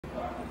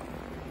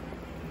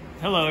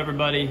Hello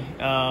everybody.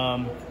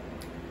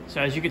 So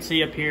as you can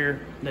see up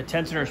here, the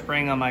tensioner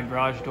spring on my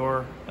garage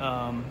door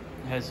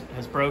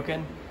has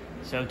broken.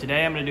 So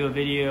today I'm going to do a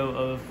video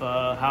of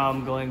how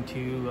I'm going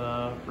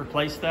to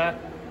replace that.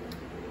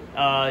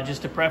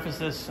 Just to preface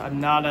this, I'm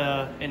not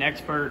an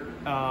expert.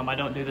 I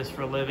don't do this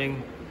for a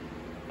living.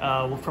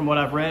 From what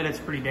I've read, it's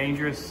pretty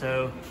dangerous.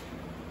 So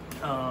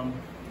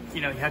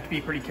you have to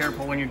be pretty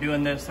careful when you're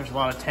doing this. There's a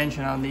lot of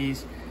tension on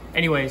these.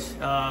 Anyways,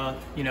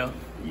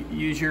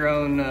 use your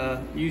own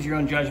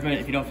judgment.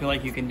 If you don't feel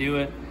like you can do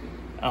it,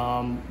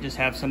 just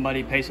have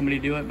somebody, pay somebody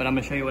to do it. But I'm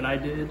gonna show you what I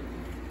did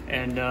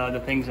and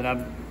the things that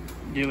I'm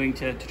doing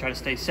to try to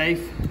stay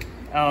safe.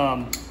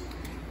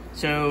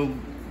 So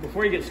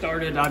before you get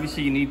started,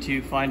 obviously you need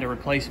to find a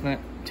replacement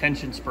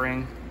tension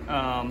spring.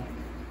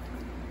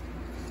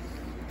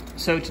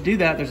 So to do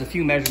that, there's a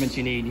few measurements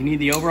you need. You need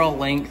the overall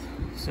length.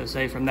 So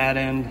say from that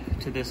end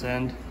to this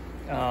end.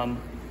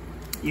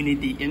 You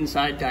need the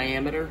inside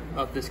diameter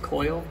of this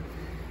coil,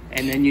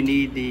 and then you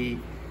need the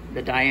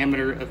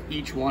diameter of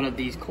each one of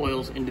these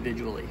coils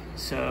individually.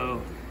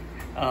 So,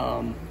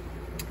 to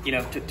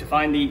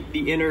find the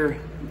inner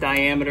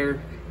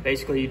diameter,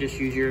 basically you just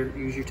use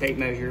your tape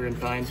measure and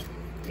find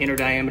inner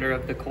diameter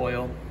of the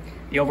coil.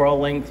 The overall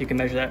length, you can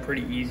measure that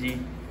pretty easy.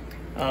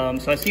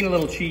 So I've seen a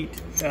little cheat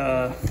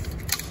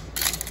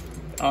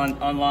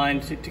online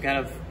to kind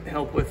of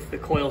help with the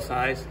coil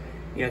size.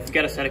 If you've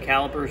got a set of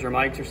calipers or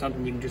mics or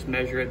something, you can just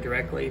measure it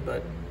directly.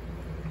 But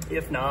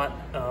if not,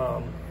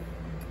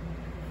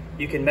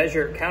 you can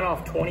count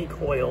off 20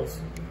 coils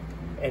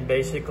and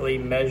basically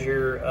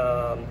measure,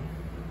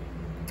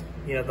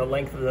 the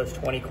length of those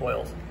 20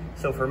 coils.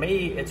 So for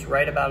me, it's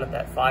right about at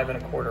that 5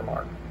 1/4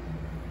 mark.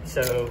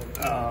 So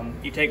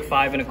you take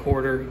 5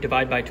 1/4,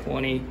 divide by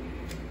 20,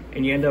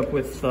 and you end up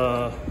with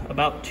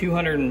about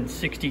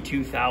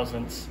 262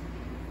 thousandths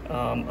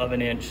of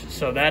an inch.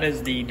 So that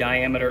is the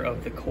diameter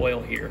of the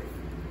coil here.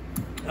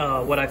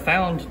 What I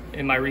found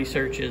in my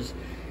research is,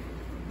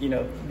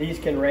 these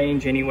can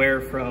range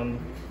anywhere from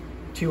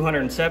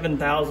 207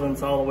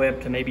 thousandths all the way up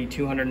to maybe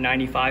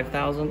 295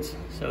 thousandths.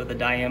 So the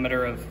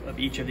diameter of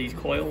each of these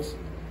coils.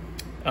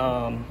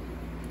 And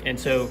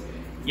so,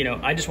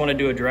 I just want to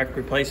do a direct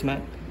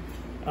replacement.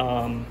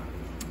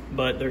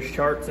 But there's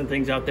charts and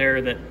things out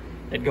there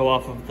that go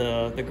off of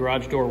the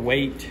garage door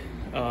weight,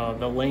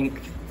 the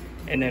length,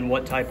 and then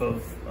what type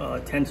of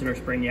tensioner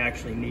spring you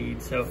actually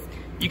need. So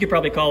you could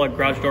probably call a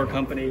garage door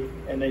company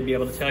and they'd be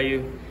able to tell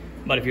you.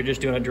 But if you're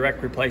just doing a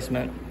direct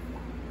replacement,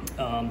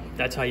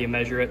 that's how you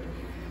measure it.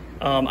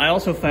 I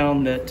also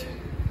found that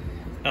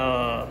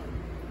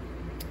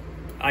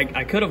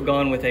I could have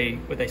gone with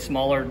a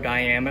smaller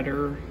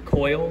diameter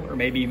coil, or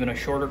maybe even a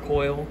shorter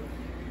coil.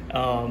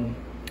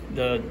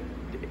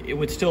 It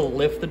would still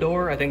lift the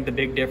door. I think the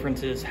big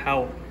difference is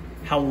how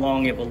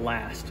long it will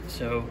last.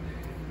 So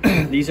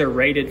these are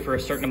rated for a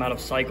certain amount of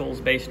cycles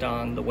based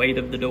on the weight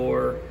of the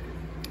door.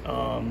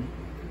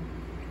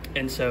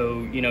 And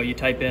so, you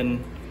type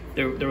in,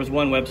 there was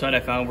one website I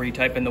found where you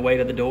type in the weight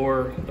of the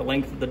door, the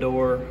length of the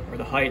door, or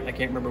the height, I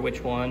can't remember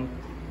which one.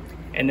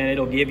 And then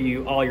it'll give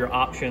you all your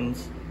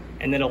options.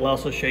 And then it'll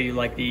also show you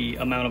like the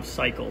amount of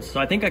cycles. So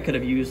I think I could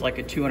have used like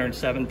a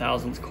 207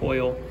 thousandths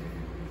coil,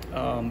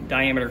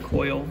 diameter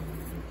coil.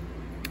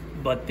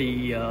 But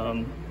the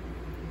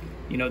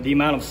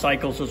amount of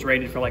cycles was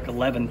rated for like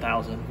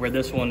 11,000, where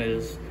this one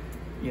is,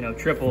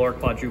 triple or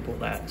quadruple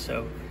that.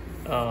 So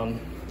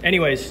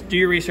anyways, do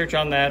your research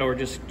on that, or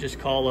just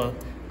call a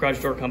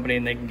garage door company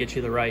and they can get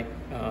you the right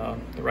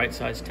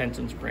size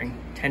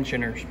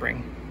tensioner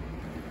spring.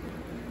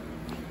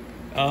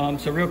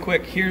 So real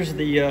quick, here's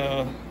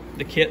the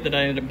kit that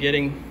I ended up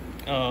getting.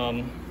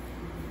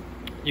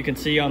 You can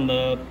see on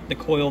the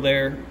coil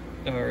there,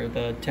 or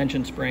the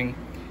tension spring,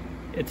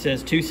 it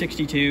says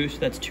 262, so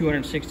that's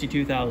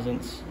 262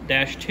 thousandths,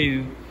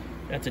 -2,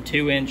 that's a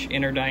 2-inch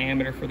inner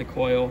diameter for the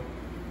coil.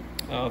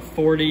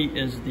 40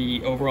 is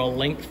the overall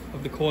length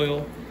of the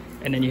coil,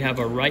 and then you have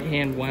a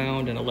right-hand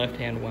wound and a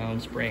left-hand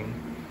wound spring.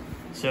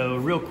 So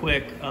real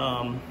quick,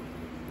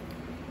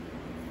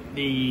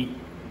 the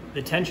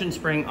tension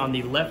spring on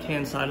the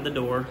left-hand side of the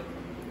door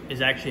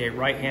is actually a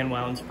right-hand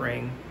wound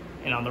spring,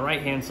 and on the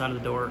right-hand side of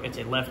the door, it's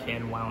a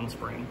left-hand wound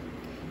spring.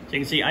 So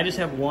you can see I just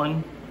have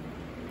one.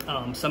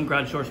 Some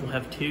garage doors will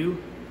have two.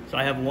 So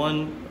I have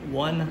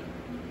one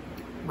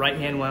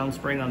right-hand wound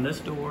spring on this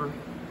door,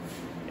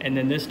 and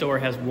then this door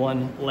has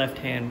one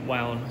left-hand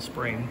wound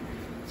spring.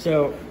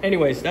 So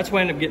anyways, that's why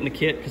I ended up getting the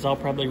kit, because I'll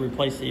probably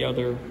replace the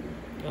other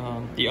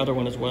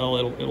one as well.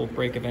 It'll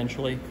break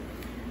eventually.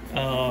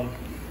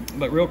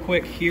 But real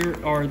quick, here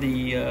are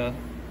the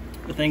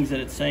things that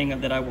it's saying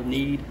that I will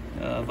need.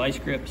 Vice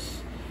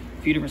grips,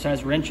 a few different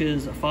size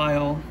wrenches, a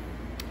file,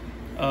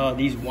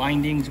 these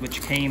windings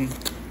which came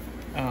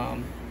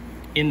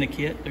in the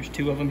kit. There's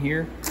 2 of them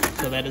here,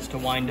 so that is to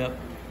wind up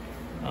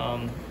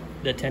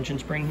the tension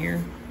spring here.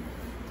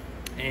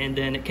 And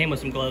then it came with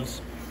some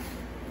gloves.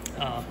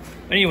 But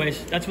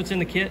anyways, that's what's in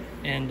the kit,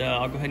 and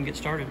I'll go ahead and get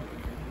started.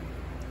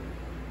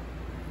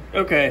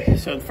 Okay,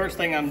 so the first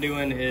thing I'm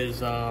doing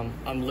is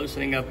I'm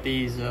loosening up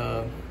these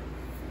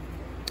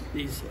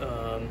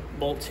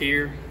bolts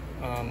here.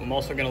 I'm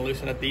also going to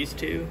loosen up these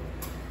two,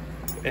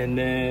 and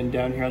then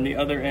down here on the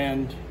other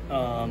end,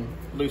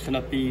 loosen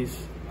up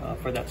these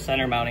for that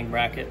center mounting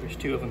bracket. There's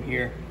two of them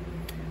here.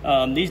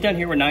 These down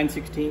here were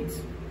 9/16.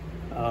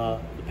 The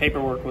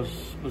paperwork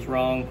was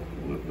wrong,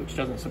 which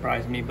doesn't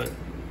surprise me, but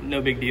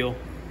no big deal.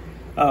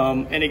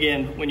 And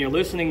again, when you're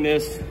loosening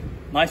this,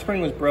 my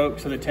spring was broke,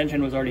 so the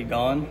tension was already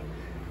gone.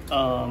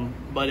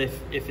 But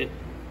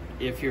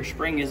if your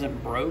spring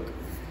isn't broke,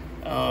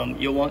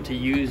 you'll want to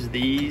use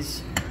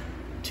these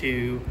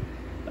to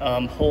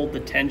hold the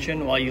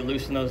tension while you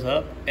loosen those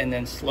up, and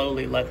then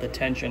slowly let the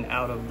tension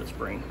out of the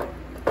spring.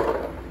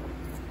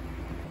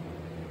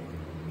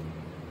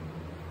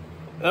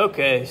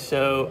 Okay,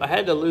 so I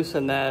had to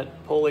loosen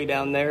that pulley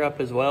down there up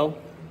as well,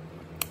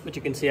 but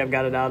you can see I've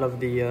got it out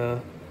of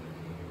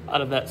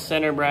that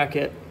center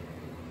bracket.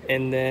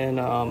 And then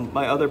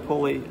my other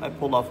pulley, I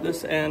pulled off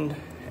this end,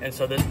 and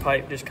so this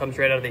pipe just comes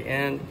right out of the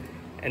end,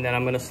 and then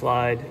I'm gonna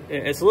slide.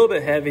 It's a little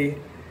bit heavy,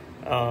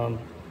 so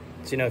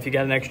you know, if you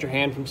got an extra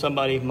hand from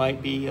somebody, it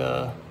might be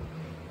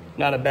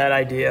not a bad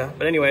idea.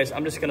 But anyways,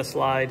 I'm just gonna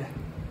slide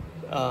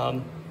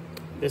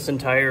this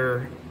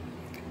entire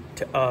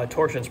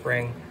torsion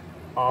spring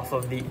off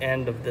of the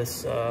end of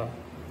this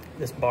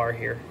this bar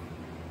here.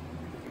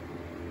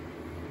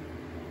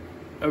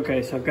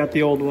 Okay, so I've got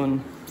the old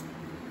one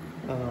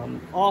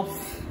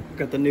off. I've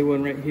got the new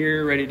one right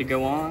here ready to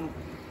go on.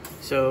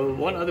 So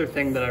one other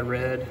thing that I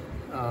read,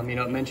 you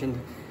know, it mentioned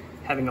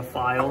having a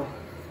file.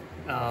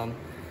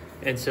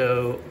 And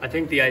so I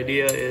think the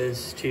idea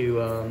is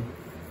to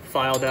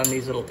file down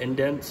these little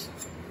indents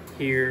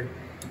here,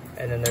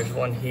 and then there's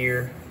one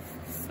here,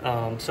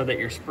 so that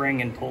your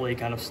spring and pulley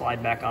kind of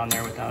slide back on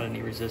there without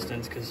any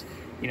resistance, because,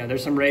 you know,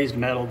 there's some raised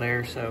metal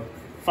there. So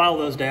file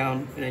those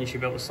down, and then you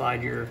should be able to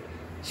slide your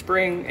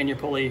spring and your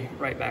pulley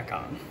right back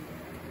on.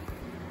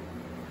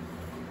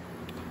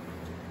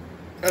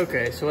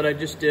 Okay, so what I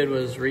just did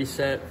was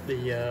reset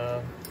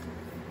the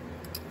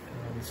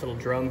this little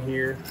drum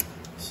here.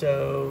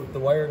 So the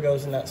wire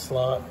goes in that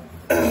slot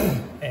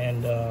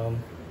and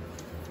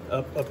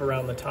up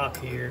around the top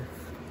here,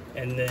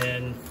 and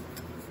then,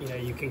 you know,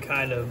 you can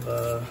kind of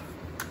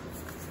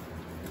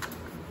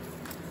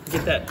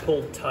get that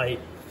pulled tight.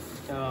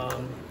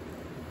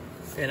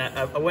 And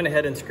I went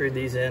ahead and screwed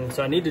these in.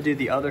 So I need to do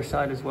the other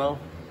side as well,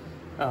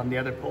 the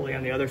other pulley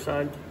on the other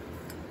side.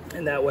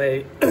 And that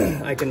way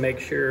I can make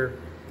sure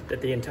that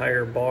the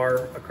entire bar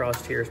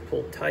across here is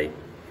pulled tight,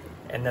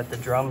 and that the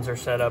drums are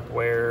set up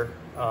where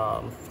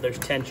there's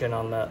tension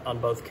on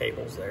both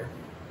cables there.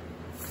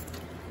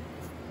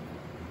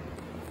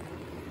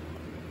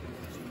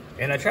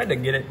 And I tried to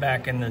get it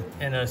back in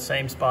the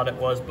same spot it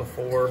was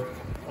before.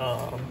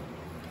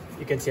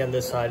 You can see on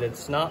this side,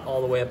 it's not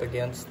all the way up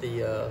against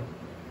this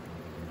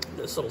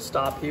little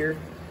stop here.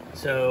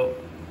 So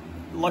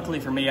luckily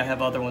for me, I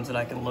have other ones that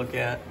I can look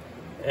at.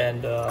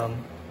 And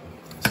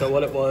so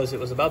what it was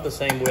about the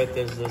same width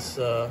as this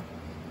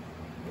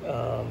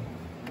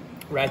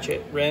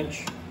ratchet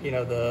wrench. You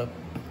know,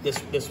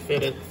 this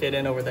fit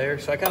in over there.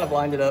 So I kind of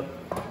lined it up,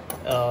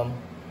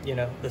 you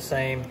know, the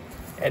same.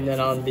 And then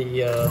on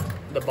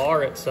the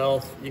bar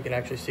itself, you can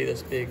actually see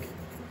this big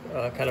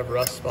kind of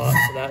rust spot.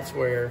 So that's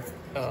where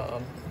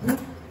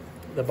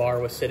the bar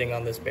was sitting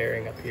on this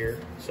bearing up here.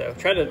 So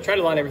try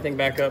to line everything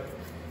back up,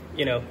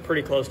 you know,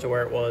 pretty close to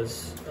where it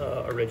was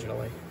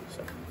originally.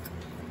 So.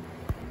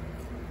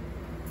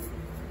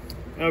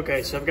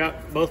 Okay, so I've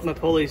got both my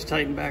pulleys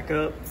tightened back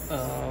up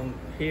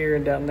here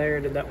and down there.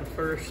 Did that one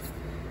first.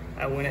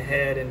 I went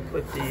ahead and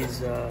put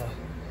these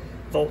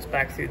bolts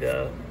back through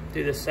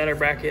the center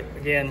bracket.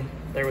 Again,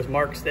 there was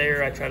marks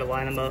there. I tried to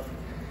line them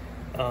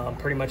up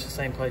pretty much the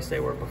same place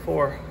they were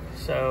before.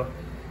 So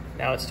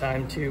now it's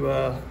time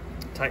to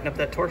tighten up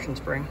that torsion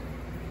spring.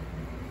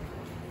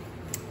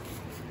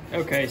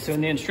 Okay, so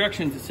in the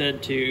instructions it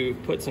said to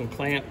put some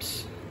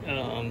clamps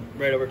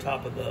right over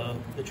top of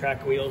the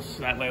track wheels.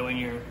 So that way when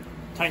you're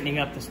tightening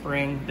up the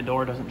spring, the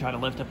door doesn't try to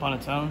lift up on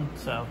its own.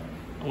 So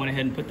I went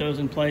ahead and put those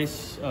in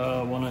place,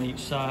 one on each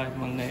side,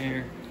 one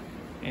there,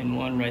 and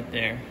one right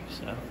there.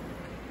 So.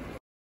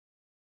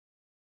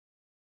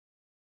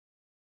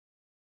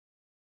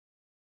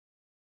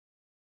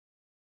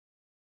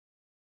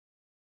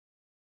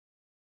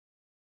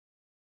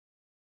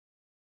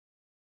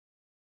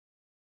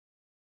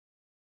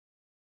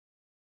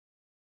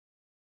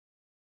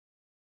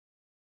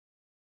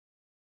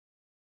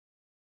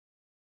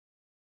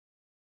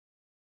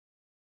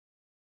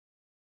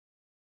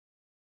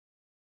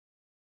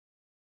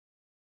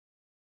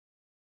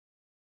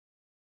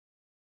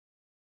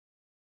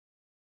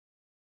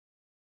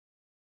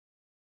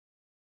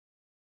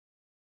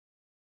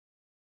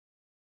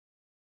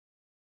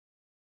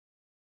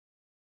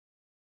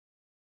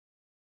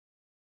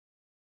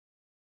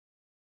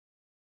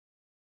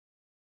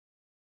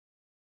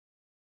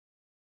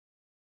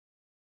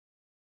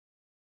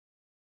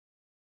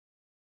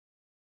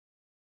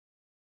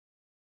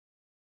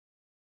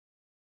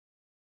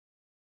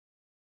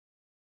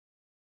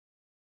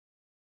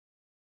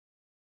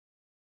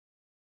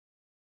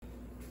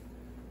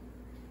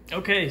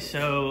 Okay,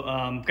 so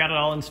got it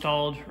all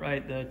installed,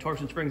 right? The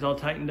torsion spring's all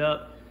tightened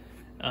up.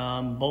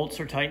 Bolts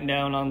are tightened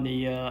down on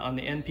the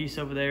end piece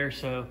over there,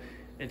 so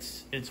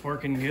it's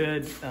working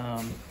good. You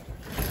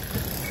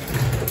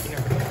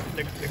know,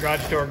 the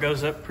garage door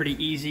goes up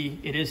pretty easy.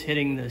 It is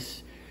hitting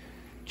this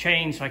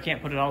chain, so I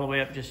can't put it all the way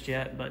up just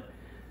yet. But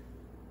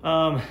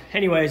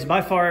anyways,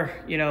 by far,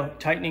 you know,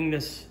 tightening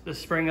this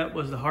spring up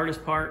was the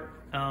hardest part.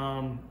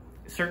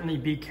 Certainly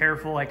be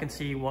careful. I can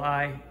see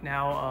why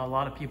now a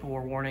lot of people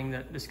were warning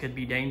that this could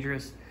be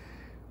dangerous.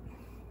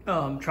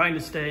 Trying to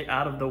stay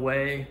out of the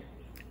way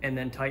and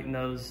then tighten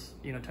those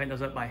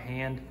up by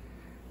hand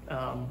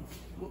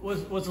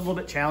was a little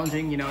bit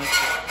challenging. You know,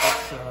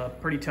 it's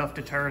pretty tough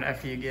to turn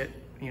after you get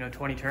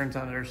 20 turns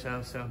on it or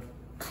so. So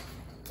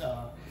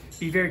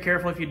be very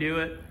careful if you do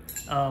it.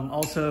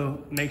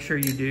 Also, make sure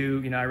you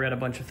do. I read a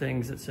bunch of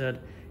things that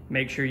said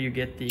make sure you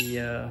get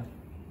the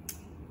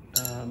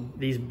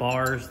these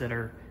bars that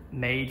are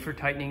made for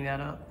tightening that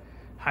up.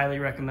 Highly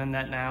recommend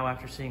that now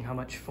after seeing how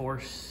much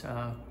force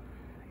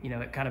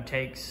it kind of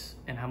takes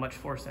and how much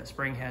force that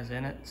spring has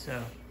in it.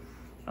 So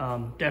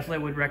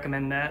definitely would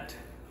recommend that.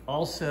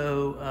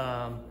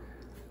 Also,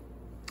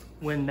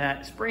 when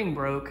that spring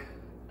broke,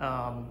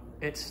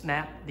 it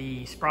snapped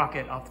the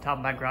sprocket off the top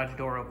of my garage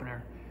door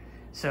opener.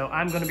 So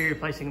I'm going to be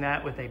replacing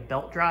that with a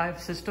belt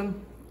drive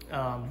system.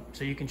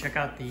 So you can check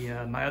out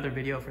my other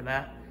video for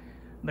that.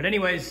 But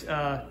anyways,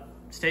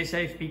 stay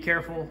safe, be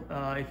careful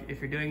if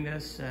you're doing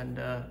this, and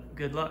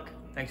good luck.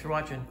 Thanks for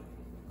watching.